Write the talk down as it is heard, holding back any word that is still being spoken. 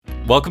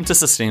Welcome to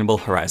Sustainable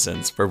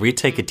Horizons, where we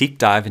take a deep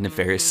dive into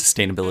various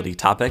sustainability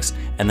topics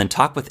and then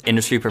talk with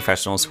industry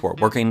professionals who are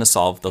working to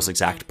solve those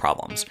exact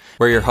problems.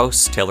 We're your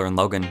hosts, Taylor and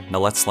Logan. Now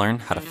let's learn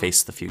how to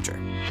face the future.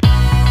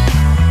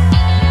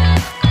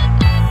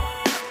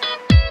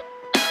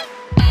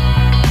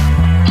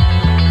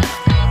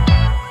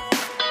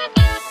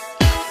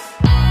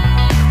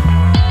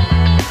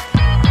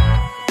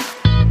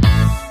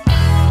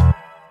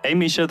 Hey,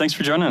 Misha, thanks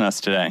for joining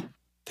us today.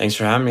 Thanks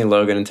for having me,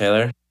 Logan and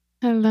Taylor.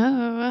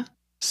 Hello.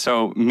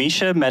 So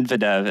Misha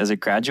Medvedev is a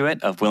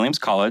graduate of Williams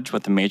College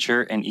with a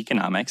major in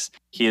economics.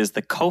 He is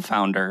the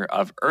co-founder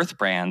of Earth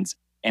Brands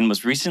and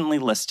was recently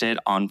listed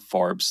on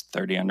Forbes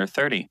 30 Under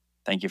 30.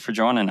 Thank you for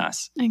joining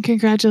us. And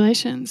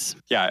congratulations.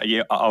 Yeah,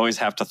 you always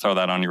have to throw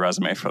that on your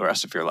resume for the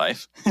rest of your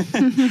life.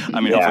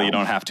 Hopefully you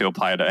don't have to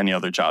apply to any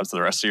other jobs for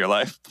the rest of your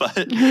life. But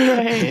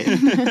Right.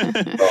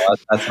 Well,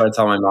 that's what I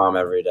tell my mom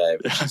every day.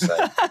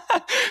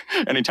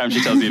 Anytime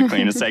she tells you to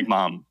clean, it's like,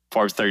 Mom,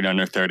 Forbes 30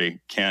 Under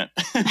 30. Can't.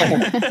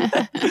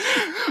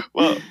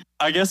 Well,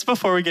 I guess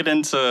before we get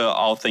into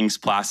all things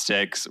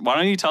plastics, why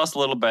don't you tell us a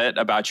little bit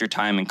about your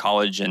time in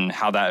college and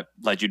how that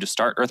led you to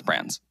start Earth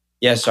Brands?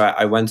 Yeah, so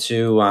I went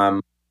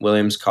to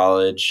Williams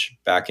College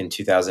back in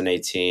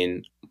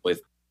 2018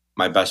 with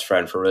my best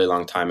friend for a really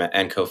long time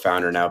and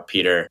co-founder now,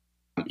 Peter.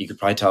 You could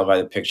probably tell by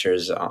the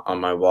pictures on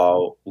my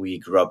wall, we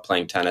grew up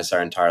playing tennis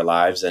our entire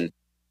lives. And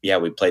yeah,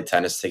 we played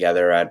tennis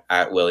together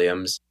at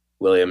Williams.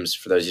 Williams,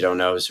 for those you don't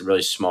know, is a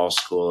really small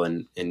school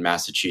in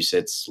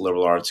Massachusetts,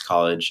 liberal arts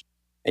college.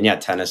 And yeah,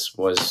 tennis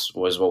was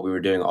what we were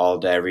doing all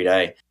day, every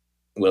day.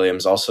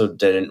 Williams also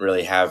didn't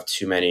really have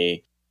too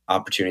many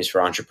opportunities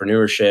for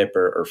entrepreneurship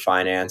or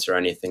finance or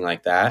anything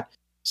like that.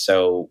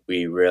 So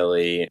we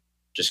really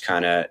just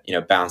kind of,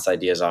 bounced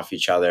ideas off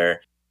each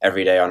other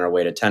every day on our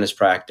way to tennis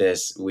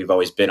practice. We've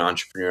always been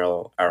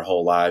entrepreneurial our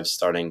whole lives,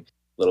 starting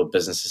little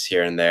businesses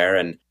here and there.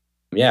 And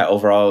yeah,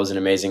 overall, it was an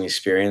amazing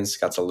experience.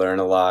 Got to learn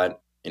a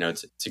lot.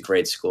 It's a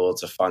great school.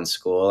 It's a fun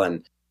school.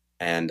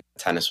 And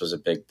tennis was a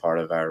big part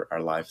of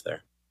our life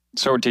there.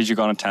 So did you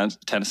go on a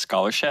tennis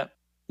scholarship?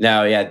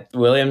 No, yeah.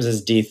 Williams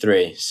is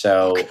D3.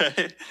 So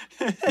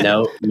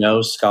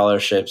no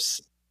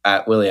scholarships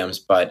at Williams.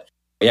 But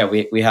yeah,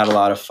 we had a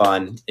lot of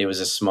fun. It was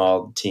a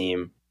small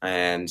team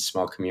and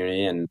small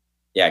community. And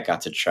yeah, I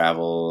got to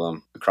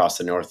travel across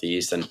the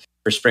Northeast. And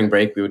for spring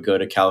break, we would go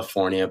to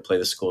California, play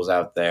the schools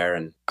out there.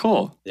 And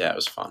cool. Yeah, it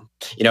was fun.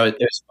 It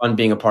was fun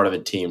being a part of a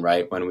team,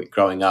 right?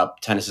 Growing up,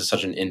 tennis is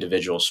such an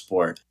individual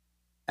sport.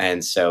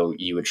 And so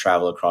you would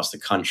travel across the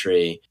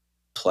country,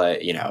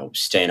 play,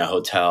 stay in a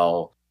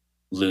hotel,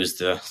 lose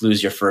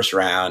your first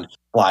round,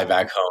 fly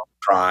back home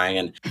crying.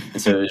 And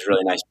so it was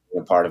really nice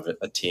being a part of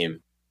a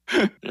team.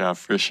 Yeah,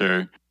 for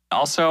sure.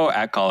 Also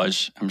at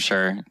college, I'm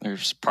sure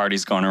there's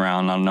parties going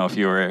around. I don't know if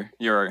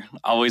you're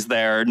always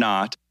there or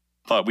not,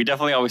 but we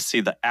definitely always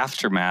see the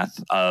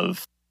aftermath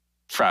of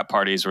frat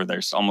parties where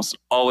there's almost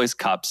always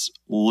cups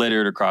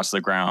littered across the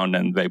ground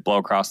and they blow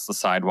across the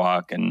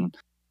sidewalk and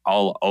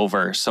all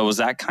over. So was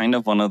that kind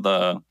of one of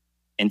the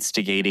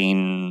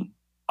instigating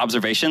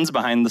observations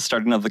behind the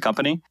starting of the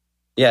company?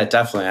 Yeah,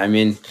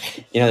 definitely.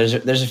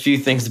 There's a few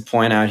things to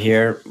point out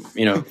here.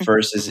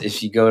 First is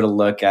if you go to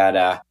look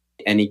at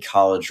any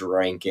college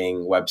ranking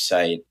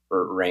website,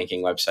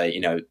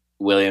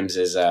 Williams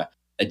is a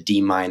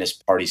D-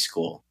 party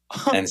school.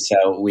 And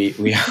so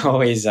we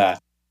always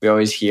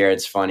hear,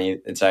 it's funny,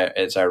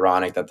 it's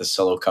ironic that the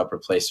Solo Cup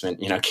replacement,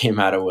 came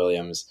out of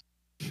Williams.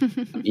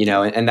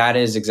 And that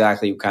is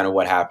exactly kind of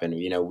what happened.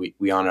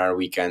 We on our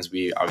weekends,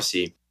 we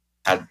obviously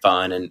had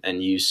fun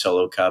and used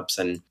Solo Cups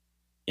and,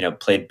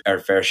 played our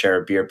fair share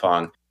of beer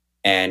pong.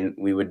 And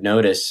we would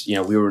notice,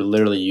 we were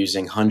literally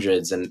using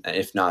hundreds and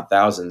if not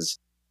thousands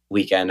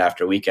weekend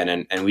after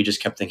weekend. And we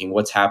just kept thinking,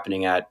 what's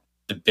happening at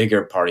the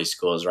bigger party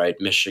schools, right?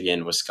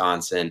 Michigan,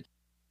 Wisconsin,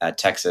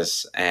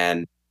 Texas,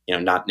 and,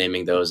 not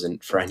naming those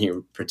for any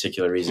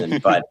particular reason.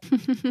 But,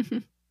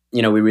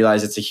 we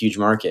realize it's a huge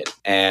market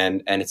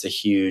and it's a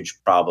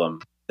huge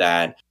problem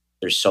that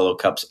there's Solo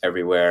Cups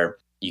everywhere.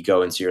 You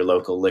go into your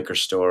local liquor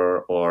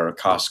store or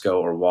Costco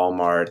or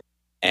Walmart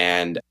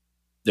and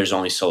there's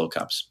only Solo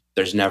Cups.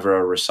 There's never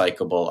a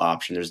recyclable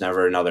option. There's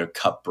never another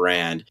cup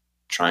brand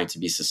trying to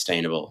be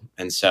sustainable.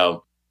 And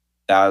so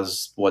that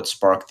was what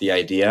sparked the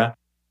idea.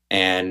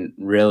 And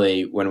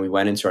really, when we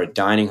went into our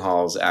dining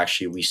halls,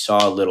 actually, we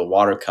saw little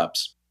water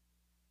cups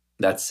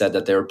that said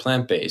that they were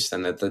plant-based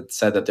and that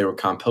said that they were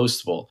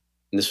compostable.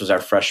 And this was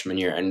our freshman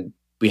year. And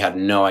we had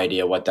no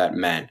idea what that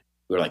meant.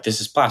 We were like,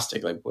 this is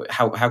plastic. Like,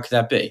 how could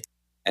that be?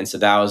 And so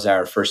that was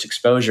our first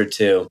exposure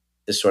to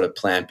this sort of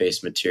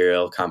plant-based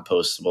material,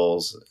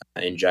 compostables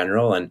in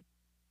general, and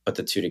put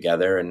the two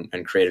together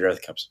and created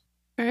Earth Cups.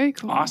 Very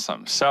cool.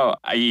 Awesome. So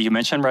you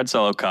mentioned Red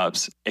Solo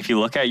Cups. If you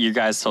look at you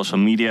guys' social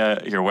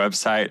media, your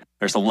website,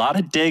 there's a lot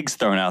of digs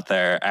thrown out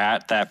there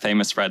at that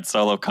famous Red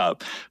Solo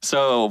Cup.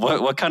 So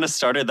what kind of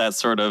started that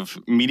sort of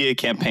media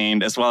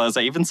campaign, as well as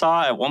I even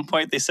saw at one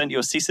point they sent you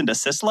a cease and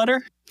desist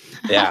letter?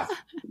 Yeah,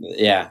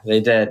 they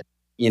did.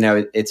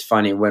 It's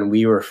funny when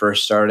we were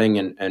first starting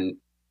and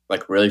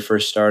like really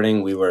first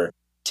starting, we were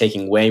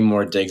taking way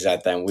more digs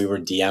at them. We were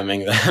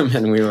DMing them,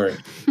 and we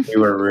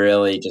were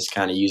really just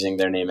kind of using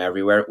their name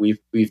everywhere.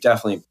 We've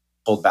definitely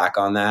pulled back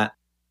on that.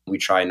 We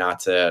try not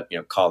to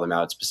call them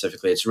out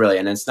specifically. It's really,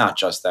 and it's not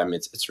just them.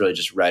 It's really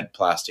just red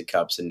plastic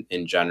cups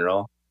in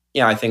general.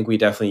 Yeah, I think we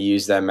definitely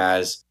use them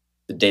as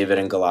the David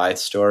and Goliath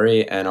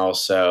story, and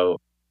also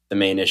the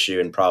main issue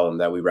and problem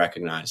that we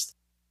recognized.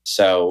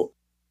 So,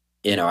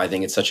 I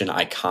think it's such an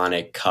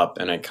iconic cup,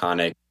 an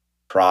iconic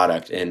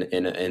product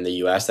in the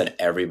US that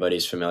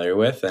everybody's familiar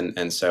with.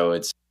 And so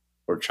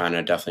we're trying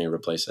to definitely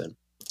replace it.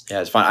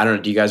 Yeah, it's fun. I don't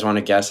know. Do you guys want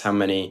to guess how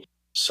many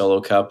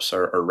Solo cups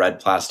or red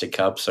plastic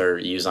cups are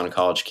used on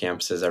college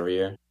campuses every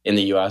year in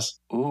the US?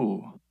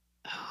 Ooh.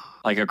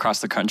 Like across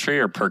the country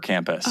or per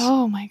campus?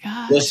 Oh my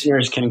gosh.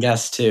 Listeners can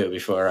guess too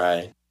before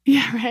I.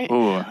 Yeah, right.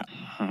 Ooh.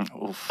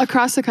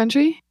 Across the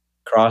country?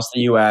 Across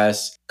the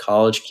US,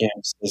 college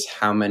campuses,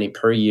 how many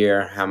per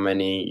year, how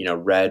many,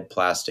 red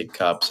plastic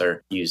cups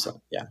are used?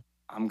 Yeah.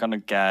 I'm going to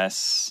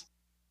guess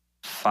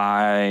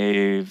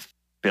 5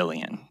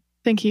 billion. I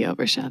think he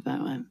overshot that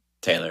one.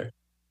 Taylor.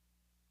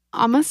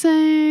 I'm going to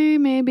say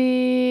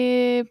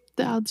maybe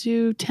I'll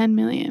do 10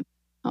 million.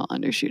 I'll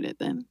undershoot it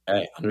then.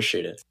 Hey,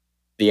 undershoot it.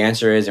 The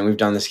answer is, and we've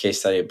done this case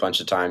study a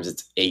bunch of times,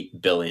 it's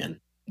 8 billion.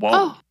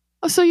 Whoa.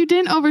 Oh, so you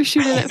didn't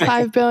overshoot it at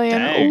 5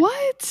 billion.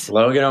 What?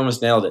 Logan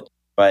almost nailed it,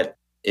 but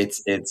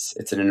it's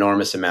an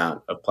enormous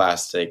amount of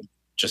plastic,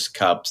 just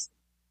cups.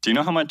 Do you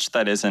know how much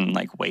that is in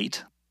like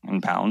weight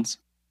in pounds?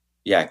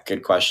 Yeah,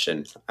 good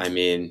question. I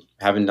mean,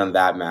 haven't done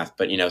that math,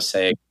 but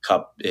say a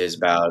cup is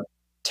about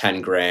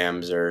 10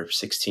 grams or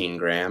 16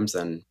 grams,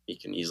 then you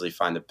can easily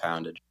find the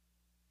poundage.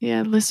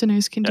 Yeah,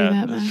 listeners can do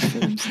that math for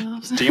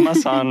themselves. DM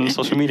us on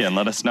social media and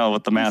let us know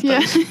what the math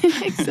is.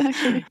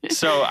 Exactly.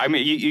 So, I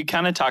mean, you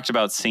kind of talked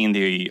about seeing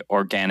the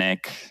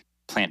organic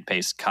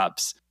plant-based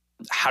cups.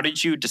 How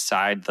did you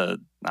decide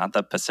not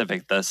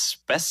the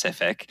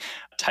specific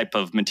type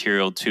of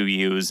material to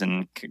use,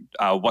 and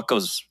what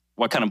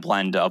kind of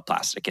blend of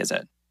plastic is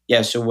it?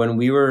 Yeah, so when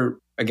we were,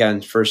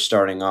 again, first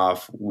starting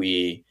off,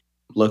 we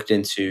looked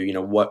into,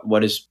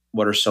 what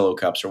are Solo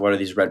cups, or what are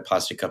these red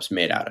plastic cups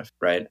made out of,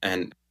 right?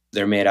 And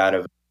they're made out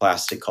of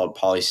plastic called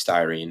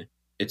polystyrene.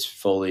 It's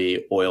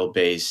fully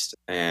oil-based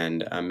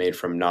and made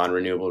from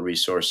non-renewable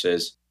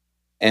resources.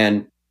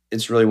 And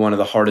it's really one of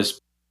the hardest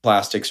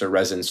plastics or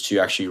resins to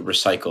actually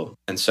recycle.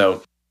 And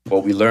so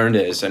what we learned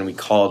is, and we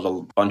called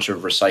a bunch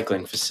of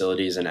recycling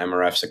facilities and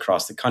MRFs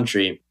across the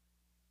country,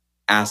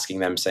 asking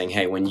them, saying,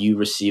 hey, when you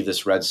receive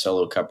this red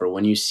Solo cup, or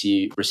when you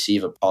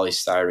receive a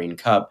polystyrene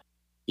cup,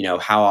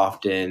 how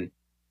often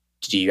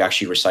do you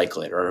actually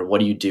recycle it? Or what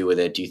do you do with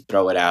it? Do you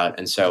throw it out?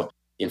 And so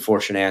the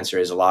unfortunate answer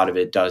is a lot of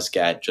it does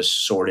get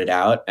just sorted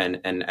out and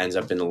ends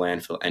up in the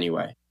landfill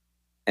anyway.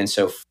 And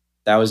so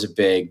that was a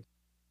big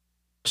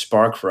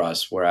spark for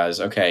us. Whereas,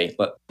 okay,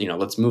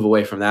 let's move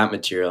away from that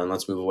material and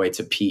let's move away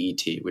to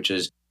PET, which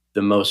is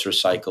the most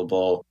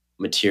recyclable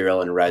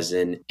material and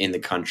resin in the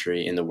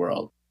country, in the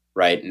world.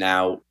 Right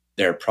now,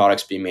 there are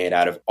products being made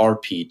out of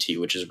rPET,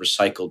 which is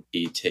recycled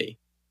PET,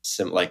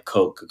 like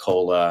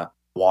Coca-Cola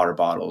water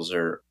bottles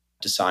or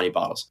Dasani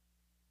bottles.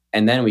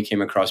 And then we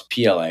came across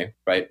PLA,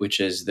 right, which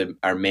is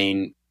our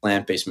main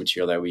plant-based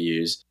material that we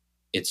use.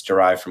 It's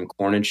derived from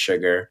corn and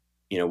sugar.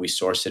 We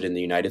source it in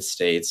the United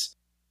States,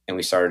 and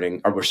we're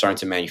starting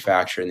to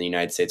manufacture in the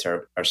United States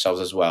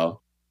ourselves as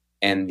well.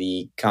 And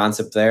the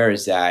concept there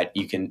is that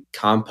you can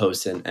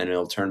compost it, and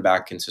it'll turn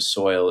back into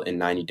soil in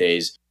 90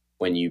 days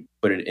when you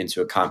put it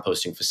into a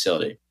composting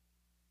facility.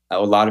 A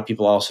lot of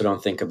people also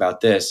don't think about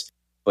this,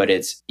 but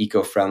it's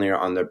eco-friendlier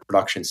on the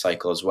production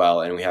cycle as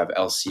well. And we have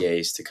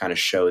LCAs to kind of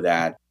show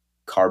that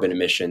carbon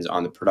emissions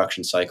on the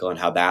production cycle and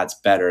how that's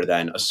better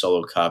than a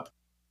Solo cup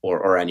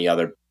or any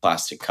other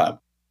plastic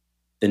cup.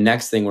 The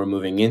next thing we're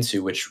moving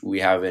into, which we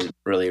haven't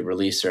really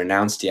released or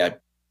announced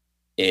yet,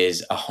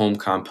 is a home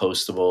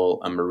compostable,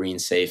 a marine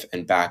safe,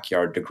 and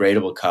backyard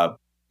degradable cup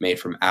made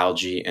from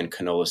algae and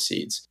canola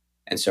seeds.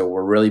 And so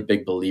we're really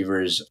big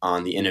believers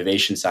on the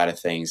innovation side of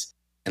things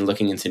and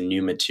looking into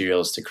new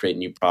materials to create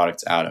new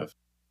products out of.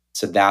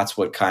 So that's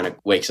what kind of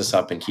wakes us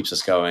up and keeps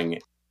us going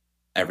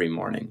every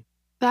morning.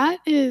 That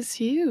is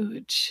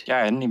huge. Yeah,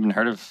 I hadn't even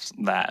heard of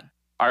that.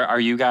 Are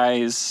you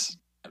guys,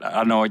 I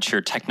don't know what your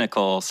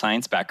technical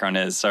science background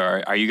is,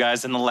 or are you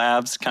guys in the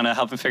labs kind of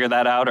helping figure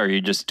that out, or are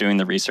you just doing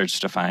the research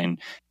to find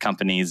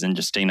companies and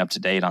just staying up to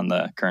date on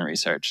the current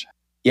research?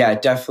 Yeah,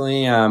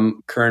 definitely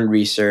current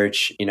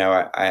research.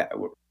 I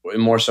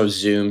more so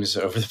Zooms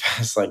over the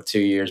past 2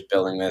 years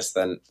building this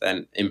than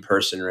in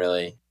person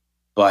really.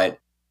 But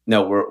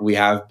no, we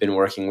have been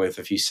working with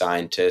a few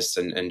scientists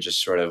and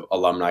just sort of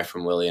alumni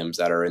from Williams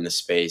that are in the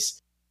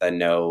space that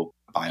know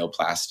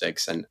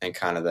bioplastics and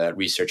kind of the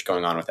research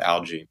going on with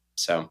algae.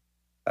 So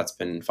that's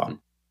been fun.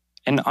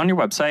 And on your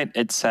website,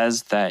 it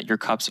says that your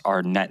cups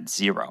are net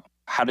zero.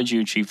 How did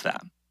you achieve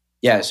that?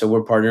 Yeah, so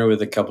we're partnered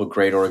with a couple of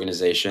great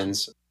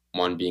organizations,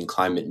 one being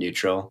Climate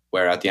Neutral,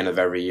 where at the end of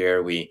every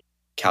year, we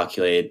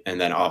calculate and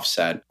then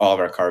offset all of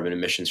our carbon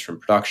emissions from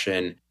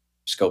production,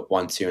 scope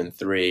 1, 2, and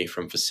 3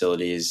 from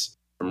facilities,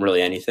 from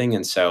really anything.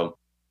 And so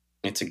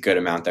it's a good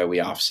amount that we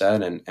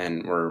offset,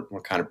 and we're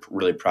kind of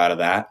really proud of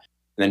that.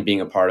 And then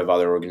being a part of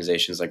other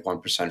organizations like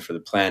 1% for the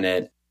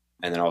Planet,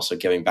 and then also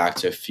giving back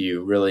to a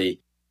few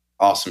really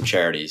awesome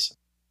charities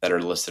that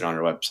are listed on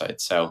our website.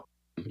 So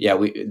yeah,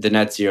 the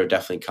net zero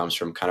definitely comes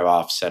from kind of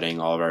offsetting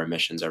all of our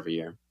emissions every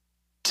year.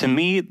 To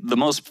me, the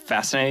most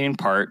fascinating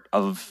part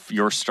of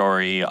your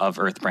story of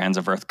Earth Brands,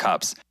 of Earth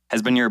Cups,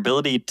 has been your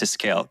ability to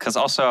scale. Because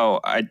also,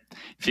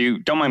 if you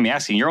don't mind me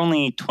asking, you're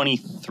only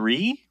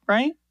 23,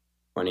 right?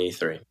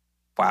 23.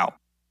 Wow.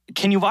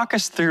 Can you walk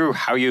us through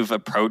how you've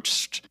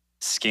approached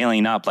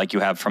scaling up, like you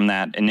have from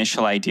that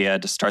initial idea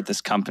to start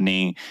this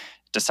company,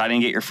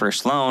 deciding to get your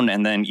first loan,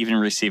 and then even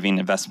receiving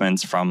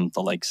investments from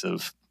the likes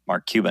of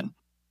Mark Cuban?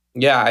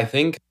 Yeah, I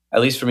think,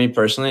 at least for me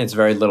personally, it's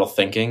very little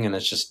thinking and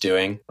it's just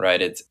doing,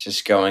 right? It's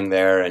just going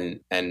there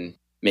and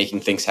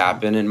making things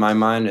happen. In my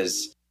mind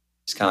is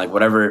kind of like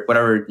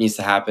whatever needs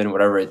to happen,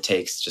 whatever it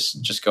takes,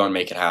 just go and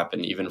make it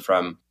happen. Even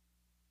from,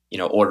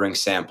 ordering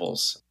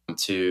samples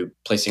to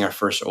placing our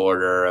first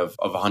order of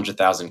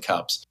 100,000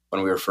 cups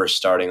when we were first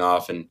starting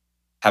off and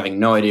having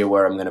no idea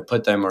where I'm going to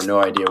put them or no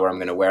idea where I'm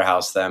going to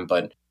warehouse them,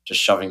 but just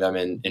shoving them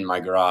in my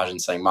garage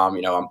and saying, Mom,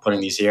 I'm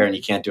putting these here and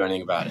you can't do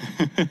anything about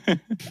it.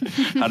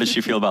 How does she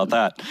feel about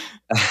that?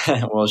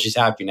 Well, she's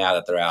happy now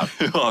that they're out.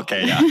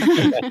 Okay,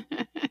 yeah.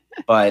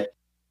 But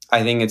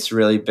I think it's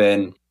really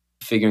been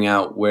figuring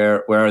out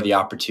where are the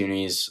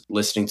opportunities,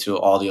 listening to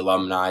all the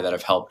alumni that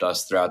have helped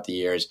us throughout the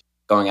years,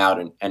 going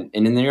out and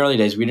in the early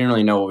days, we didn't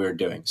really know what we were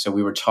doing. So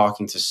we were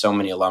talking to so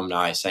many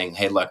alumni saying,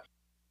 hey, look,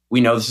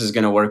 we know this is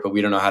going to work, but we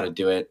don't know how to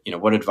do it.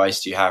 What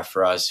advice do you have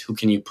for us? Who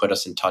can you put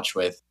us in touch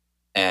with?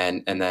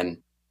 And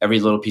then every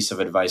little piece of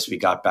advice we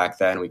got back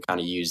then, we kind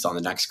of used on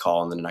the next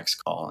call and the next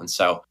call. And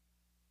so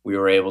we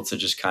were able to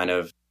just kind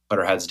of put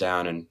our heads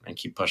down and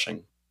keep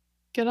pushing.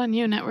 Good on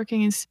you.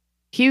 Networking is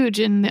huge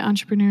in the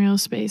entrepreneurial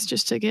space,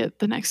 just to get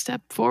the next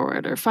step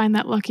forward or find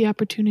that lucky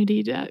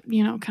opportunity that,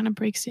 kind of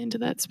breaks you into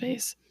that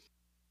space.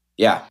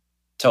 Yeah,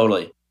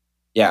 totally.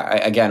 Yeah.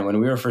 Again, when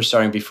we were first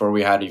starting, before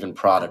we had even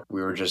product,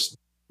 we were just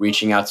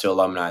reaching out to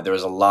alumni. There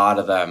was a lot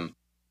of them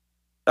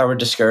that were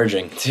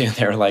discouraging too.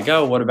 They were like,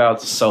 oh, what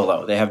about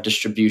Solo? They have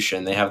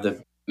distribution. They have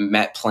the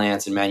met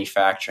plants and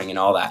manufacturing and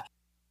all that.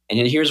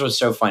 And here's what's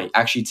so funny.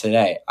 Actually,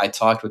 today I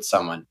talked with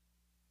someone,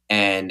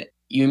 and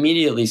you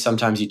immediately,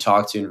 sometimes you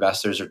talk to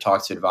investors or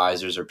talk to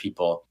advisors or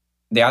people,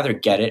 they either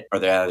get it or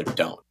they either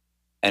don't.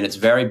 And it's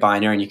very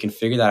binary, and you can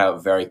figure that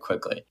out very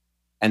quickly.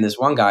 And this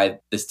one guy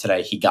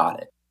today, he got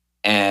it.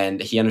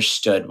 And he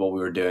understood what we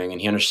were doing,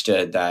 and he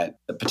understood that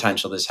the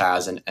potential this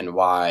has and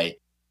why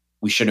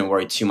we shouldn't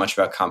worry too much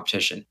about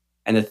competition.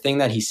 And the thing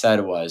that he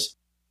said was,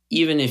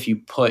 even if you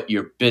put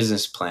your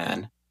business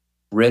plan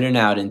written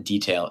out in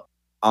detail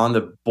on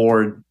the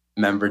board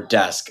member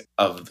desk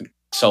of the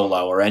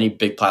Solo or any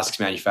big plastics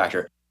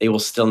manufacturer, they will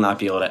still not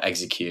be able to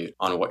execute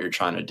on what you're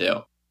trying to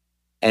do.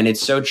 And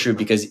it's so true,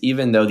 because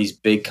even though these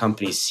big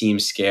companies seem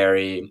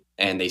scary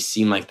and they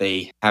seem like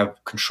they have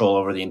control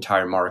over the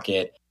entire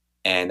market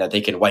and that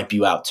they can wipe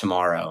you out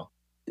tomorrow,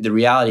 the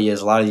reality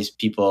is a lot of these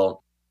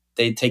people,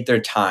 they take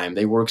their time,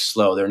 they work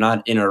slow, they're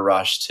not in a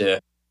rush to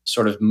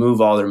sort of move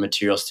all their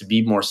materials to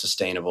be more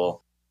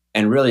sustainable.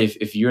 And really,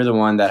 if you're the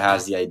one that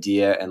has the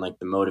idea and like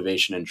the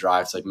motivation and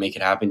drive to like make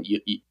it happen,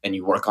 and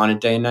you work on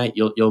it day and night,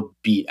 you'll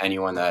beat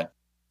anyone that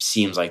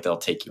seems like they'll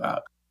take you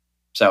out.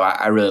 So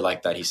I really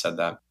like that he said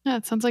that. Yeah,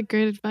 it sounds like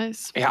great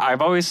advice. Yeah,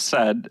 I've always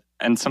said,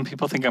 and some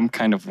people think I'm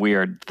kind of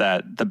weird,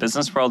 that the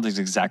business world is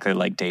exactly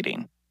like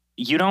dating.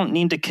 You don't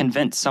need to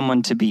convince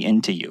someone to be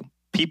into you.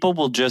 People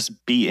will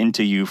just be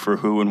into you for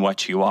who and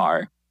what you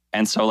are.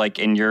 And so like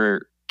in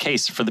your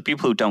case, for the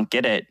people who don't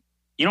get it,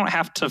 you don't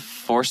have to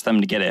force them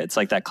to get it. It's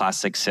like that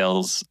classic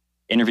sales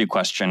interview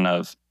question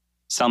of,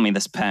 sell me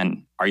this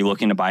pen. Are you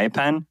looking to buy a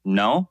pen?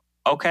 No?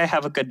 Okay,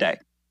 have a good day.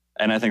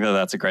 And I think that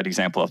that's a great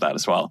example of that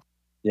as well.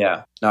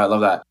 Yeah, no, I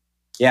love that.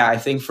 Yeah, I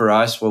think for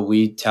us, what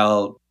we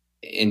tell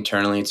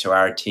internally to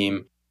our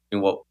team and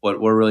what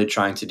we're really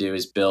trying to do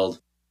is build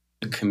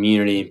a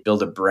community,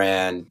 build a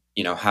brand,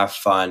 have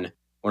fun.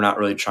 We're not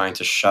really trying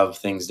to shove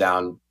things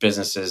down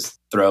businesses'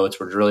 throats.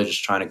 We're really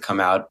just trying to come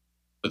out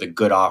with a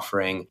good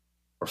offering.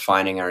 We're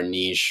finding our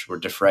niche. We're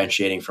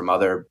differentiating from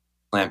other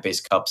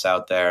plant-based cups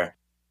out there.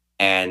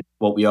 And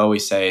what we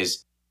always say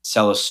is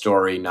sell a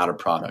story, not a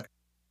product,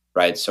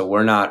 right? So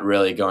we're not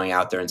really going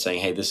out there and saying,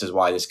 hey, this is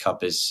why this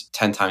cup is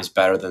 10 times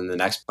better than the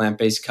next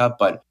plant-based cup,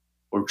 but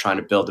we're trying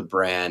to build a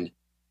brand,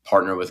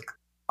 partner with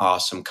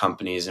awesome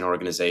companies and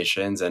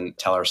organizations, and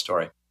tell our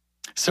story.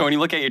 So when you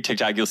look at your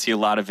TikTok, you'll see a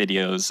lot of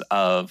videos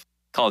of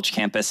college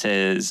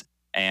campuses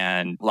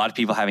and a lot of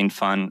people having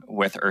fun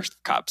with Earth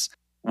Cups.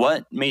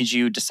 What made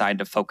you decide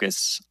to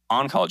focus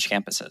on college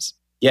campuses?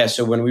 Yeah,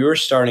 so when we were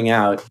starting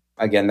out,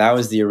 again, that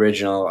was the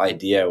original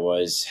idea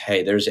was,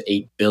 hey, there's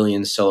 8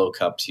 billion Solo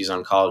cups used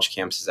on college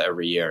campuses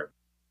every year.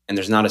 And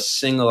there's not a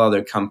single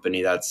other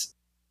company that's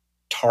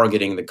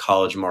targeting the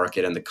college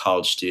market and the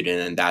college student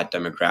and that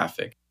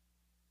demographic.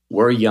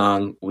 We're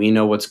young, we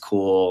know what's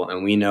cool,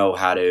 and we know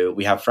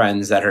we have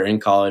friends that are in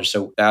college.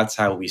 So that's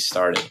how we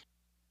started.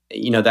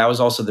 that was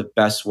also the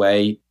best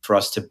way for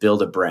us to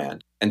build a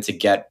brand and to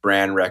get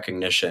brand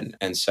recognition.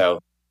 And so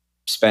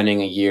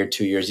spending a year,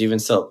 2 years, even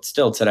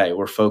still today,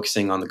 we're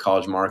focusing on the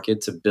college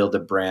market to build a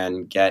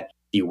brand, get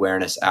the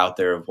awareness out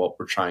there of what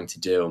we're trying to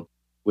do,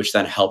 which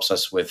then helps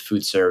us with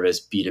food service,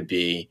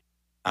 B2B,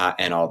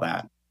 and all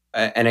that.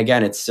 And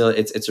again, it's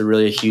a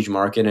really huge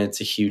market, and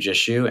it's a huge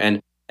issue.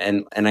 And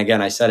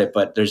again, I said it,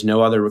 but there's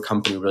no other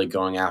company really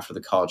going after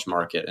the college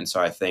market. And so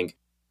I think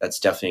that's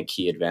definitely a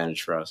key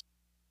advantage for us.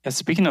 Yeah,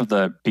 speaking of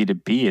the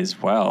B2B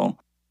as well,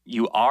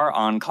 you are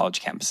on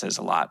college campuses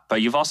a lot,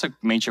 but you've also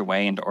made your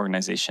way into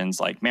organizations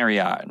like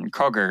Marriott and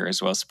Kroger,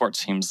 as well as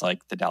sports teams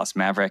like the Dallas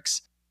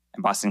Mavericks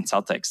and Boston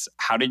Celtics.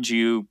 How did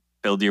you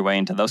build your way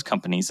into those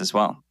companies as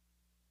well?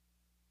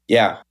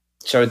 Yeah.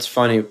 So it's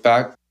funny.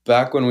 Back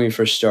when we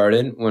first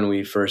started, when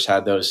we first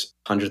had those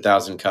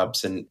 100,000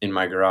 cups in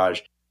my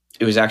garage,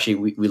 it was actually,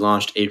 we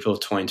launched April of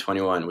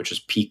 2021, which was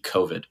peak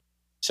COVID.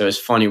 So it's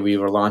funny, we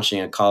were launching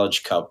a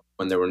college cup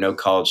when there were no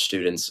college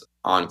students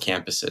on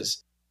campuses.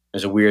 It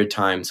was a weird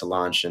time to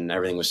launch and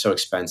everything was so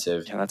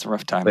expensive. Yeah, that's a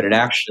rough time. But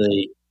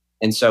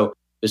and so it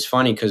was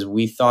funny because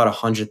we thought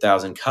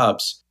 100,000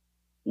 cups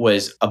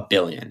was $1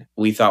 billion.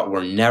 We thought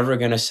we're never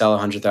going to sell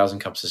 100,000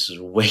 cups. This is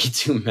way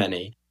too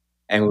many.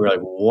 And we were like,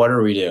 what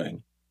are we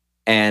doing?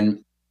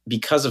 And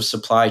because of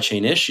supply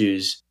chain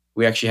issues,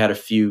 we actually had a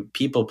few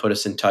people put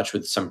us in touch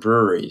with some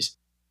breweries.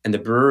 And the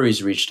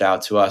breweries reached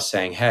out to us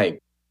saying, hey,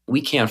 we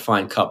can't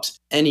find cups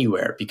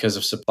anywhere because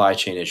of supply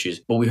chain issues,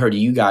 but we heard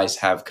you guys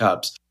have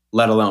cups,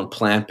 let alone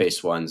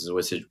plant-based ones,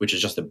 which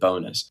is just a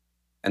bonus.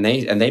 And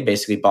they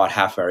basically bought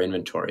half our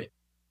inventory.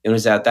 It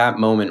was at that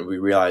moment we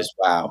realized,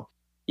 wow,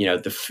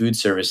 the food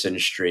service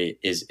industry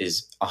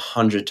is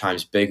 100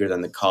 times bigger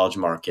than the college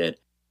market,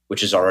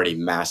 which is already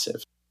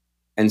massive.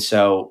 And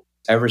so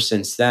ever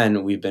since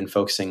then, we've been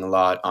focusing a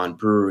lot on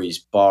breweries,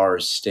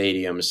 bars,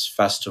 stadiums,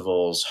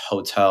 festivals,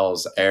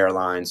 hotels,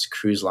 airlines,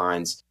 cruise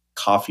lines,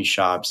 coffee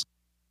shops,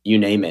 you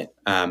name it.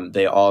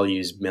 They all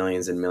use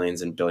millions and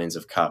millions and billions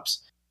of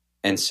cups.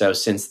 And so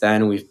since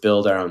then, we've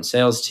built our own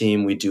sales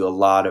team. We do a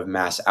lot of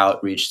mass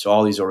outreach to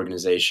all these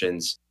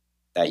organizations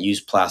that use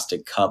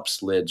plastic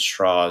cups, lids,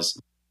 straws,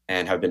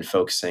 and have been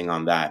focusing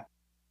on that.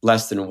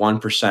 Less than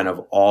 1% of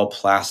all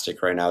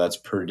plastic right now that's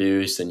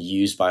produced and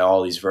used by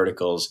all these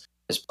verticals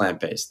is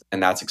plant-based.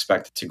 And that's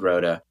expected to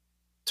grow to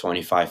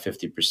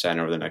 25-50%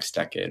 over the next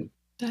decade.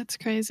 That's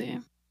crazy.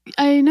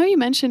 I know you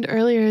mentioned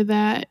earlier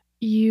that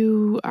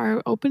you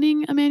are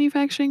opening a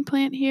manufacturing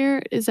plant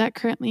here. Is that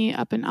currently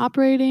up and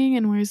operating,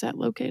 and where is that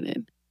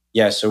located?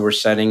 Yeah, so we're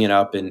setting it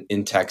up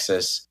in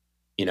Texas,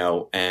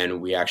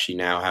 and we actually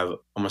now have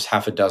almost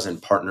half a dozen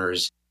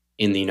partners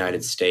in the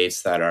United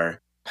States that are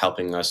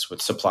helping us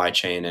with supply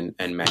chain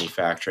and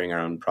manufacturing our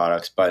own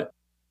products. But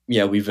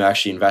yeah, we've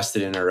actually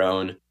invested in our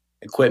own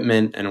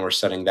equipment, and we're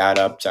setting that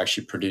up to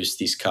actually produce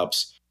these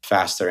cups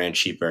faster and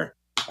cheaper.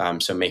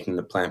 So making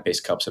the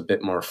plant-based cups a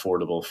bit more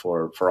affordable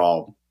for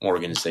all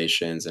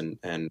organizations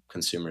and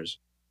consumers.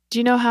 Do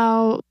you know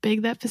how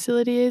big that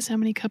facility is? How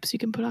many cups you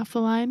can put off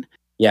the line?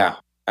 Yeah.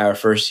 Our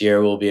first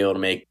year, we'll be able to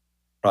make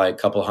probably a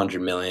couple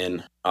 100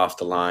 million off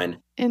the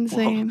line.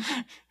 Insane.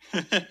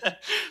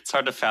 It's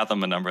hard to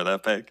fathom a number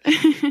that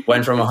big.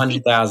 Went from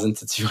 100,000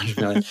 to 200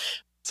 million.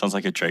 Sounds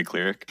like a Drake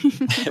lyric.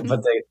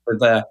 But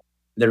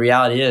the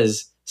reality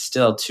is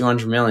still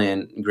 200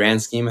 million,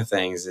 grand scheme of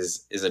things,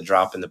 is a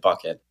drop in the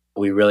bucket.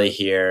 We really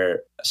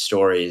hear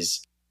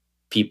stories,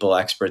 people,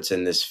 experts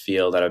in this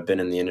field that have been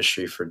in the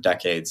industry for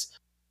decades,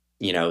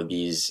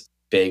 these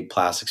big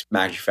plastics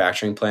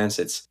manufacturing plants,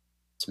 it's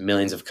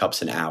millions of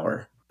cups an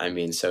hour. I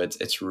mean, so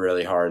it's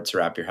really hard to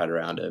wrap your head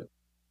around it.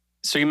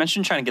 So you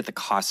mentioned trying to get the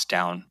costs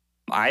down.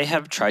 I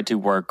have tried to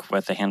work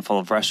with a handful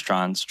of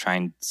restaurants,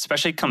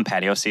 especially come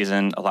patio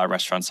season, a lot of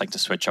restaurants like to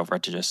switch over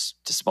to just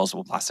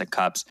disposable plastic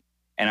cups.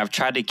 And I've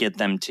tried to get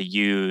them to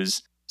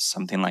use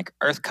something like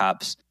earth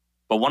cups.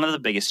 But one of the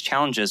biggest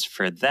challenges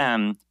for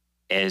them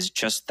is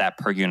just that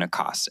per unit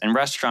cost. And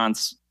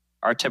restaurants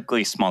are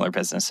typically smaller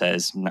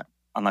businesses,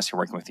 unless you're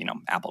working with,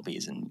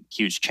 Applebee's and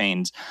huge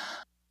chains.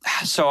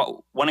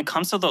 So when it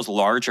comes to those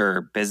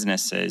larger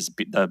businesses,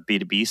 the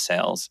B2B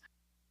sales,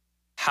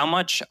 how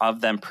much of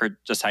them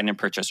deciding to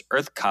purchase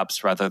earth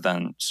cups rather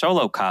than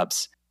solo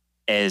cups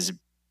is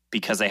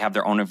because they have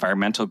their own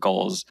environmental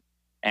goals?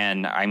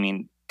 And I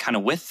mean, kind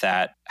of with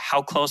that,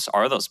 how close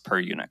are those per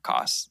unit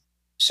costs?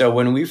 So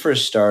when we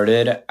first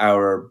started,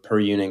 our per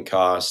unit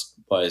cost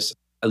was,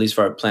 at least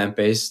for our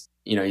plant-based,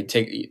 you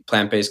take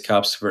plant-based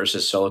cups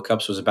versus solo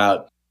cups, was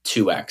about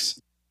 2x,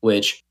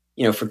 which,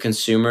 for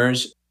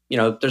consumers,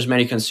 there's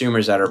many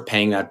consumers that are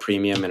paying that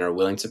premium and are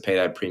willing to pay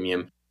that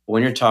premium. But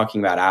when you're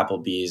talking about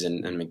Applebee's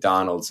and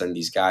McDonald's and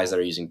these guys that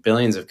are using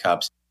billions of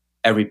cups,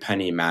 every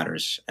penny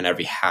matters and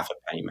every half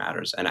a penny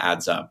matters and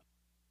adds up.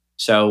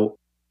 So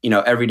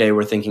every day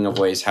we're thinking of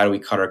ways, how do we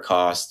cut our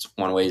costs?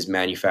 One way is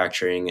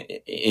manufacturing,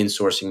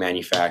 insourcing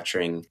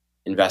manufacturing,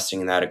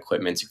 investing in that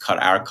equipment to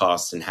cut our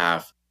costs in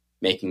half,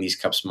 making these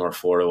cups more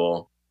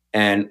affordable.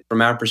 And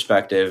from our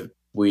perspective,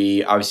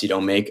 We obviously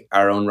don't make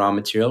our own raw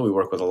material. We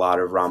work with a lot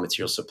of raw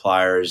material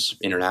suppliers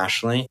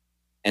internationally,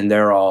 and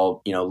they're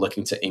all,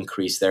 looking to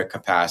increase their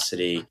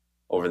capacity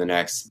over the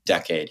next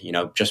decade,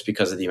 just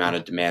because of the amount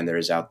of demand there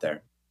is out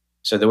there.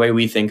 So the way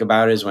we think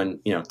about it is when,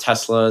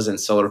 Teslas and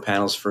solar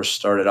panels first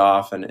started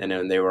off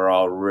and they were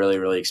all really,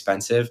 really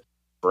expensive,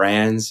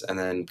 brands and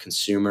then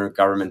consumer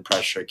government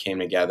pressure came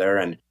together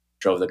and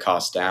drove the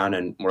cost down.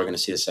 And we're going to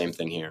see the same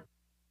thing here.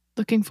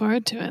 Looking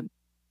forward to it.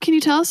 Can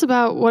you tell us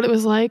about what it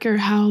was like or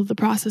how the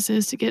process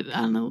is to get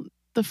on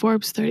the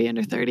Forbes 30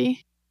 under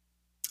 30?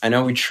 I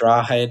know we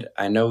tried.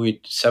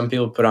 Some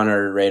people put on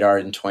our radar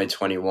in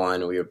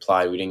 2021. We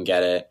applied. We didn't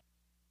get it.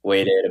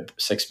 Waited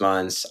 6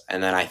 months.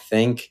 And then I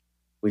think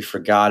we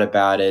forgot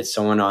about it.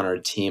 Someone on our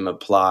team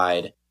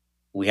applied.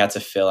 We had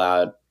to fill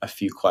out a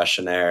few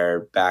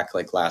questionnaire back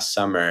like last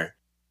summer.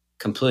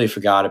 Completely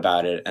forgot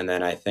about it. And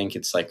then I think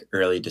it's like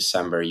early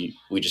December,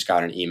 we just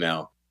got an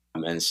email.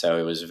 And so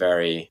it was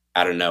very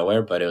out of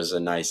nowhere, but it was a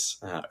nice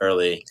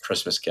early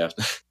Christmas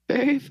gift.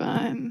 Very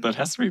fun. That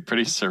has to be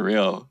pretty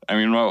surreal. I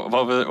mean, what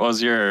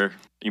was your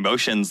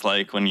emotions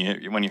like when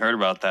you heard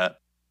about that?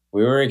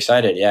 We were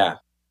excited, yeah.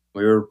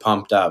 We were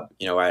pumped up.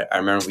 I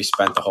remember we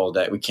spent the whole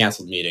day. We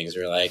canceled meetings.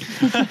 We were like,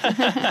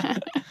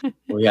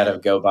 we got to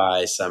go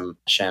buy some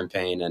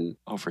champagne and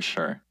for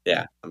sure,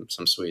 yeah,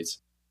 some sweets.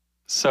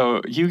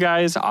 So you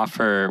guys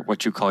offer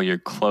what you call your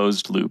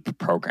closed loop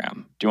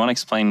program. Do you want to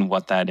explain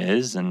what that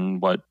is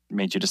and what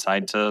made you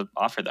decide to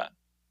offer that?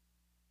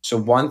 So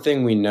one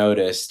thing we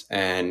noticed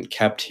and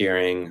kept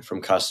hearing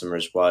from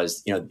customers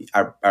was,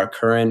 our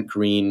current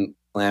green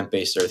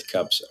plant-based earth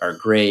cups are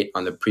great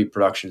on the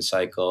pre-production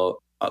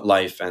cycle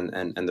life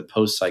and the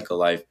post-cycle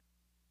life.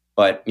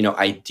 But,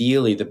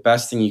 ideally, the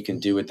best thing you can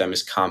do with them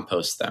is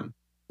compost them.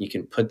 You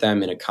can put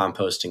them in a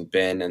composting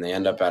bin and they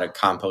end up at a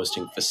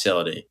composting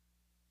facility.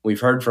 We've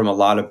heard from a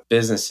lot of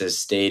businesses,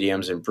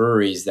 stadiums, and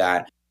breweries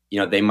that,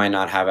 they might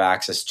not have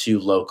access to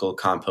local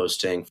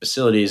composting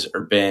facilities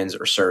or bins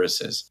or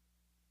services.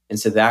 And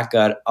so that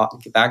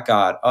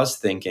got us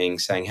thinking,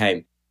 saying,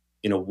 hey,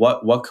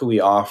 what could we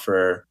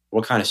offer?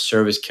 What kind of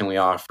service can we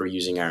offer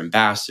using our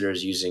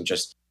ambassadors, using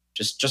just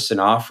an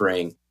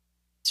offering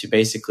to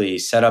basically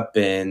set up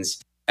bins,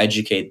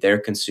 educate their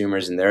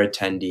consumers and their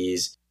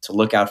attendees to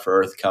look out for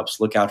earth cups,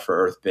 look out for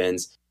earth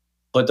bins,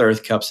 put the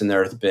earth cups in the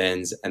earth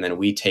bins, and then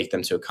we take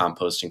them to a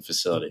composting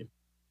facility.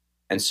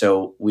 And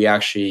so we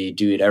actually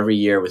do it every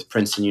year with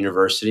Princeton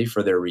University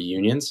for their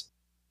reunions.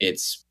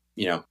 It's,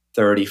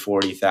 30,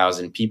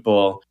 40,000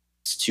 people.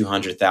 It's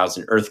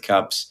 200,000 earth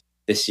cups.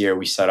 This year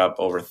we set up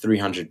over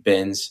 300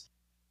 bins.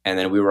 And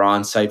then we were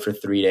on site for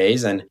 3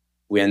 days and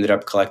we ended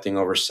up collecting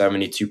over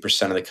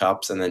 72% of the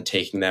cups and then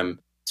taking them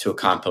to a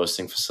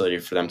composting facility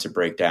for them to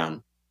break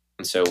down.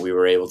 And so we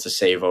were able to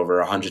save over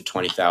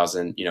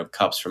 120,000,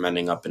 cups from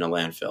ending up in a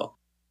landfill.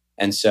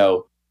 And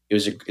so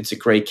it's a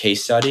great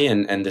case study.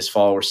 And this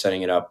fall, we're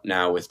setting it up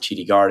now with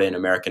TD Garden,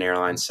 American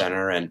Airlines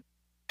Center, and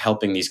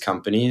helping these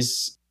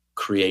companies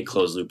create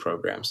closed loop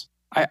programs.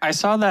 I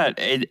saw that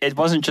it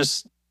wasn't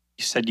just,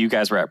 you said you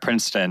guys were at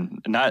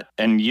Princeton,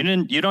 and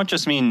you don't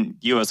just mean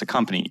you as a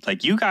company.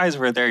 Like you guys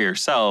were there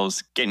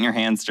yourselves, getting your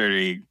hands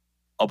dirty,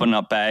 opening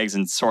up bags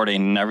and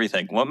sorting and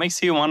everything. What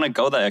makes you want to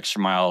go the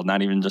extra mile,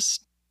 not even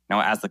just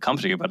as the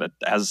company, but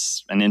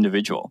as an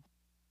individual?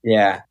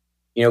 Yeah.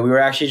 We were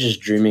actually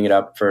just dreaming it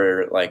up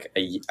for like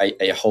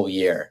a whole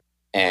year,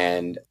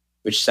 and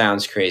which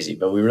sounds crazy,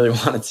 but we really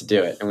wanted to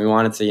do it. And we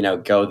wanted to,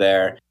 go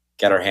there,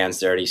 get our hands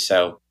dirty.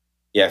 So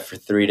yeah, for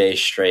 3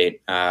 days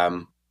straight,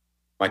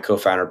 my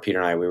co-founder, Peter,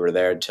 and I, we were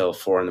there till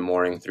 4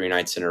 a.m, 3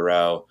 nights in a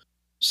row,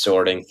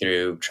 sorting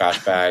through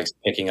trash bags,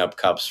 picking up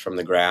cups from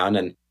the ground.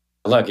 And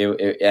look,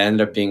 it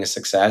ended up being a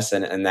success.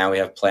 And now we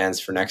have plans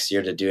for next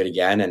year to do it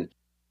again. And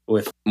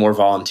with more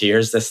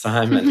volunteers this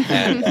time and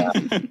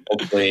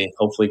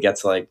hopefully get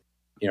to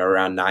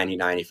around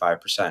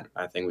 90-95%.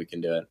 I think we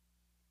can do it.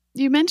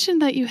 You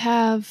mentioned that you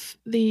have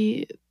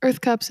the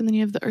earth cups and then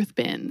you have the earth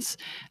bins.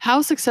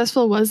 How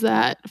successful was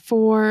that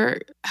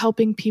for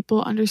helping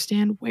people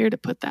understand where to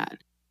put that?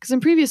 Because in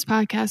previous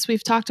podcasts,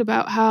 we've talked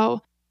about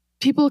how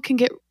people can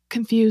get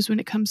confused when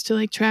it comes to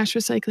like trash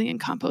recycling and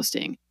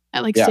composting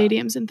at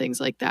stadiums and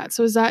things like that.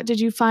 So did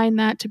you find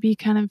that to be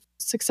kind of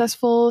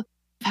successful,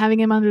 having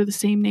them under the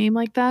same name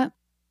like that?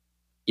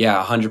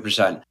 Yeah,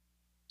 100%.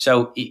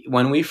 So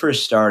when we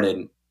first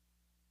started,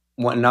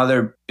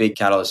 another big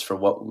catalyst for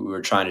what we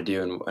were trying to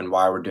do and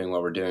why we're doing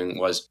what we're doing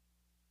was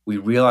we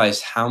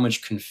realized how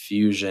much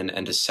confusion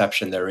and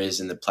deception there is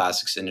in the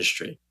plastics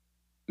industry,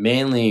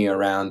 mainly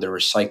around the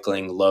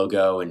recycling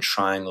logo and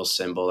triangle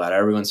symbol that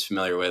everyone's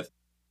familiar with.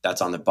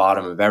 That's on the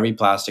bottom of every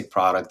plastic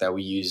product that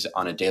we use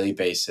on a daily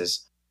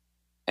basis.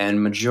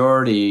 And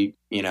majority,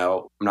 I'm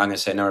not going to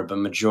say number, but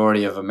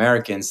majority of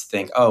Americans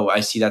think, oh, I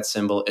see that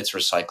symbol, it's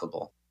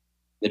recyclable.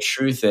 The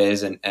truth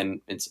is, and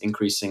it's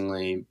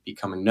increasingly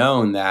becoming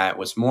known, that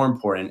what's more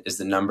important is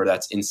the number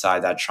that's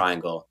inside that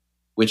triangle,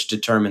 which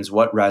determines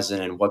what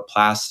resin and what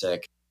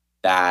plastic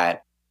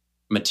that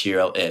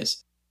material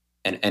is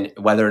and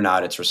whether or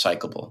not it's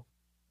recyclable.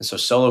 And so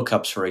solo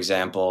cups, for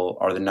example,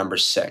 are the number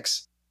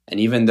 6. And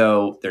even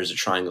though there's a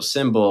triangle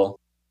symbol,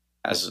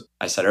 as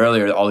I said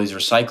earlier, all these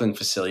recycling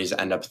facilities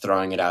end up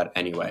throwing it out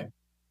anyway.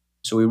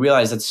 So we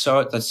realized that's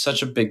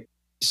such a big,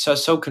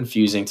 so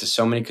confusing to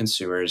so many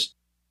consumers,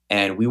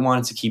 and we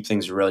wanted to keep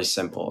things really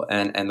simple.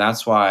 And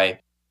that's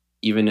why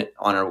even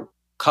on our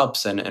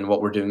cups and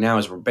what we're doing now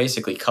is we're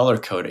basically color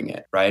coding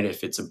it, right?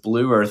 If it's a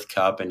blue Earth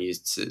cup and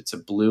it's a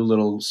blue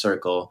little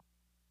circle,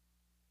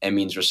 it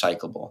means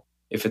recyclable.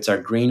 If it's our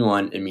green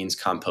one, it means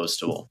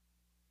compostable.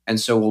 And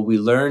so what we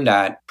learned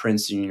at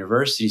Princeton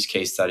University's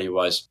case study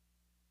was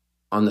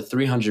on the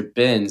 300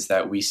 bins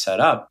that we set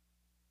up,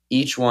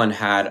 each one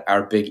had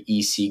our big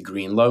EC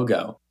green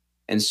logo.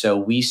 And so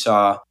we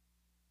saw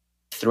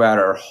throughout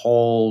our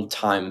whole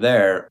time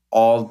there,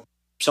 so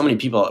many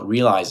people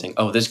realizing,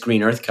 oh, this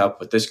green Earth cup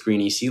with this green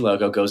EC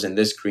logo goes in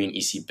this green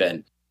EC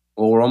bin.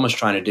 What we're almost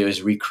trying to do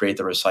is recreate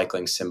the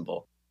recycling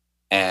symbol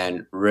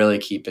and really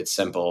keep it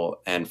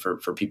simple and for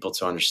people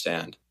to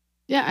understand.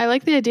 Yeah, I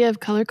like the idea of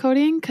color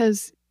coding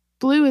because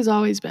blue has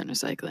always been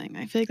recycling.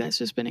 I feel like that's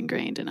just been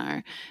ingrained in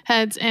our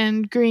heads.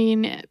 And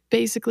green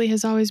basically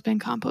has always been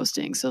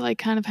composting. So like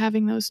kind of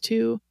having those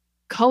two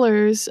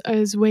colors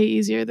is way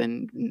easier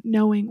than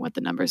knowing what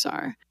the numbers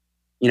are.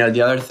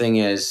 The other thing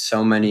is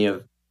so many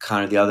of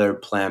kind of the other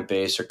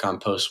plant-based or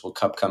compostable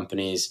cup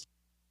companies,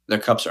 their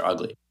cups are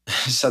ugly.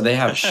 So they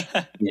have,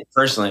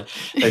 personally,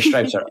 their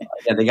stripes are,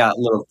 they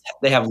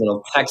have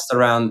little text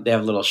around, they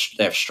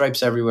have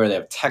stripes everywhere. They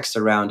have text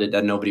around it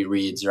that nobody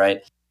reads,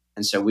 right?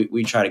 And so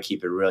we try to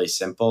keep it really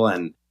simple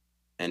and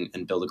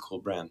build a cool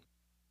brand.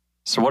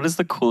 So what is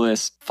the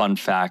coolest fun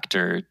fact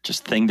or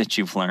just thing that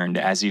you've learned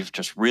as you've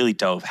just really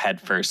dove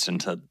headfirst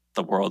into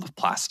the world of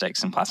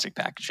plastics and plastic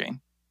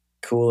packaging?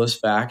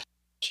 Coolest fact?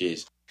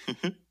 Jeez.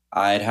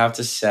 I'd have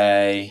to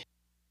say,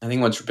 I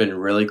think what's been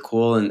really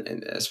cool,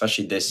 and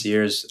especially this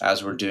year,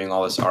 as we're doing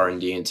all this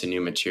R&D into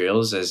new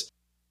materials, is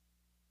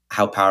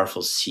how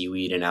powerful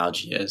seaweed and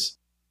algae is,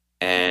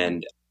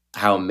 and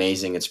how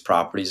amazing its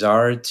properties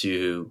are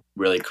to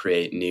really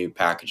create new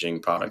packaging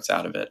products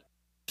out of it.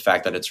 The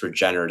fact that it's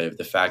regenerative,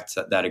 the fact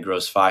that it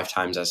grows 5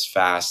 times as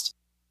fast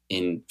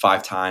in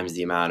 5 times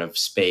the amount of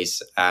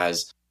space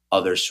as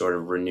other sort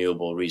of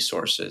renewable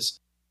resources.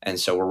 And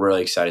so we're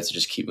really excited to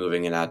just keep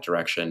moving in that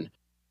direction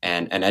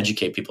and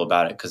educate people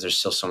about it because there's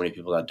still so many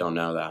people that don't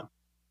know that.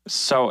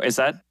 So is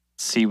that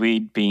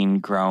seaweed being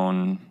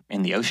grown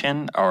in the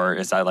ocean, or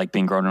is that like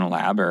being grown in a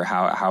lab, or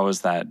how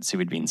is that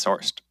seaweed being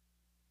sourced?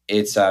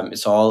 It's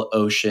all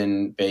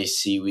ocean-based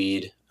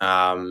seaweed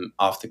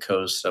off the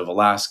coast of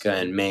Alaska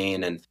and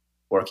Maine, and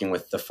working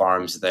with the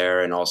farms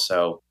there, and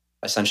also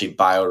essentially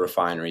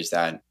biorefineries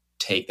that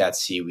take that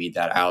seaweed,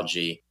 that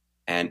algae,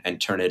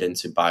 and turn it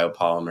into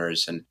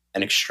biopolymers and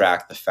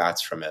extract the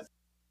fats from it.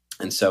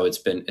 And so it's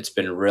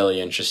been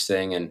really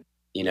interesting, and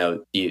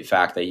the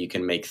fact that you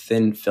can make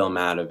thin film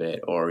out of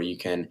it, or you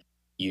can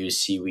use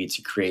seaweed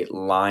to create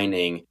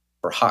lining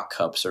for hot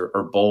cups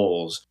or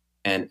bowls.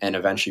 And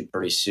eventually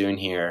pretty soon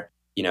here,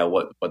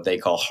 what they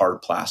call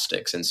hard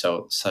plastics. And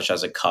so such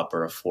as a cup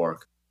or a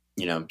fork,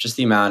 just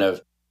the amount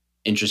of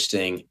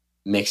interesting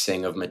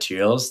mixing of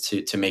materials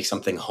to make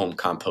something home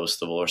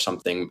compostable or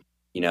something,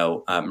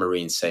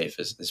 marine safe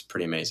is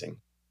pretty amazing.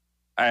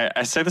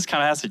 I say this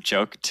kind of as a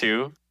joke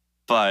too,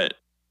 but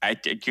I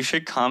think you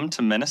should come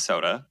to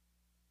Minnesota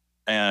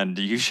and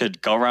you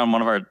should go around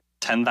one of our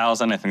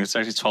 10,000, I think it's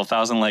actually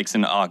 12,000 lakes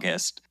in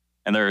August.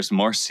 And there's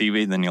more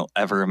seaweed than you'll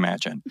ever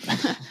imagine.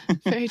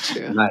 Very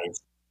true.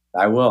 Nice.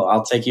 I will.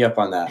 I'll take you up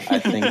on that. I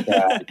think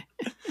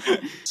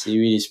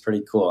seaweed is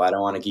pretty cool. I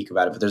don't want to geek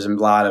about it, but there's a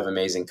lot of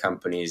amazing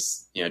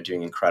companies,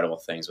 doing incredible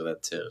things with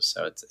it too.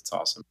 So it's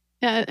awesome.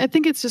 Yeah, I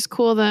think it's just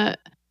cool that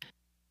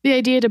the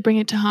idea to bring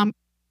it to home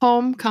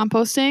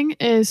composting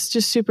is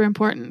just super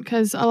important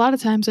because a lot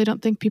of times I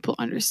don't think people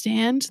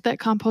understand that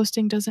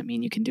composting doesn't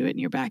mean you can do it in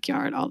your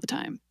backyard all the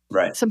time.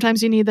 Right.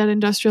 Sometimes you need that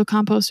industrial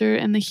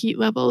composter and the heat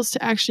levels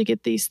to actually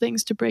get these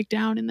things to break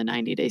down in the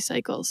 90-day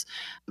cycles.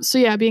 So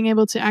yeah, being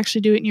able to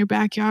actually do it in your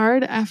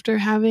backyard after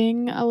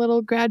having a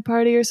little grad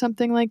party or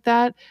something like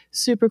that,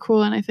 super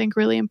cool, and I think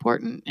really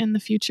important in the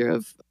future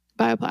of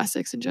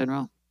bioplastics in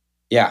general.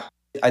 Yeah,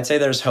 I'd say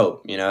there's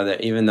hope,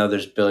 that even though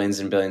there's billions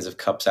and billions of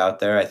cups out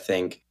there, I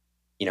think,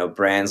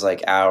 brands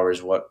like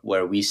ours,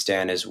 where we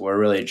stand is we're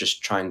really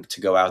just trying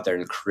to go out there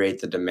and create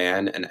the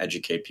demand and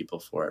educate people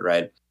for it,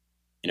 right?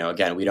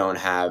 Again, we don't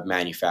have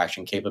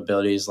manufacturing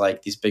capabilities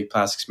like these big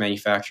plastics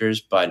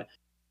manufacturers, but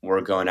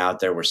we're going out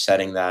there, we're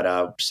setting that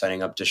up,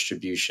 setting up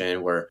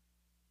distribution where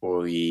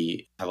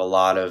we have a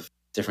lot of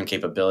different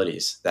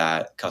capabilities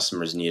that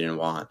customers need and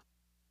want.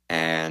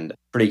 And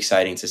pretty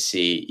exciting to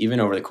see,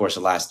 even over the course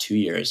of the last 2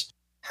 years,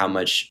 how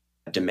much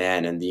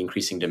demand and the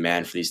increasing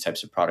demand for these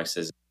types of products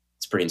is.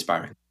 It's pretty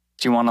inspiring.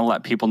 Do you want to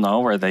let people know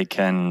where they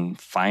can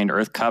find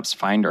Earth Cups,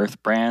 find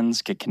Earth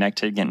brands, get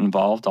connected, get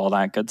involved, all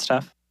that good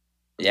stuff?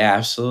 Yeah,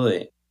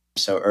 absolutely.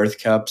 So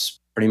Earth Cups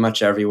pretty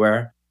much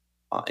everywhere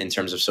in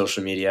terms of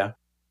social media.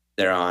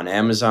 They're on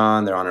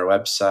Amazon, they're on our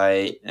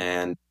website,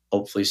 and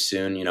hopefully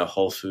soon,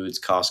 Whole Foods,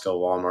 Costco,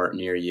 Walmart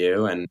near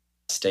you, and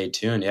stay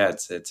tuned. Yeah,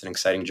 it's an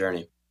exciting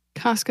journey.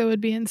 Costco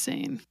would be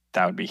insane.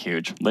 That would be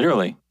huge.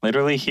 Literally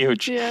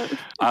huge. Yeah.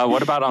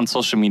 What about on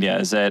social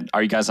media?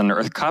 Are you guys on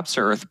Earth Cups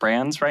or Earth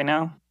Brands right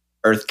now?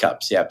 Earth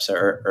Cups, yep. So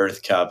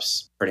Earth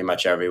Cups pretty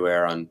much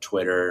everywhere on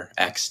Twitter,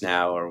 X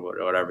now, or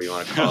whatever you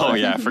want to call it. Oh,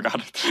 yeah, I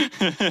forgot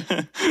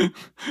it.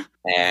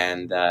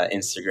 And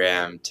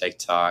Instagram,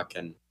 TikTok,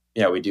 and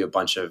yeah, we do a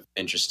bunch of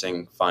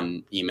interesting,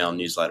 fun email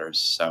newsletters.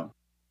 So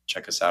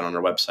check us out on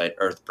our website,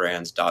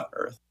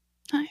 earthbrands.earth.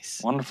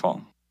 Nice.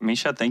 Wonderful.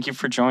 Misha, thank you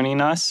for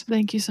joining us.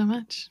 Thank you so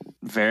much.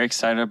 Very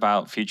excited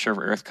about future of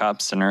Earth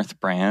Cups and Earth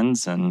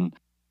Brands, and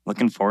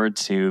looking forward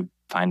to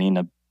finding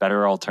a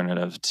better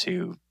alternative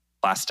to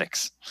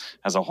plastics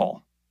as a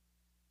whole.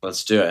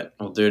 Let's do it.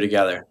 We'll do it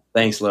together.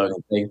 Thanks, Logan.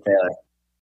 Thanks, Taylor.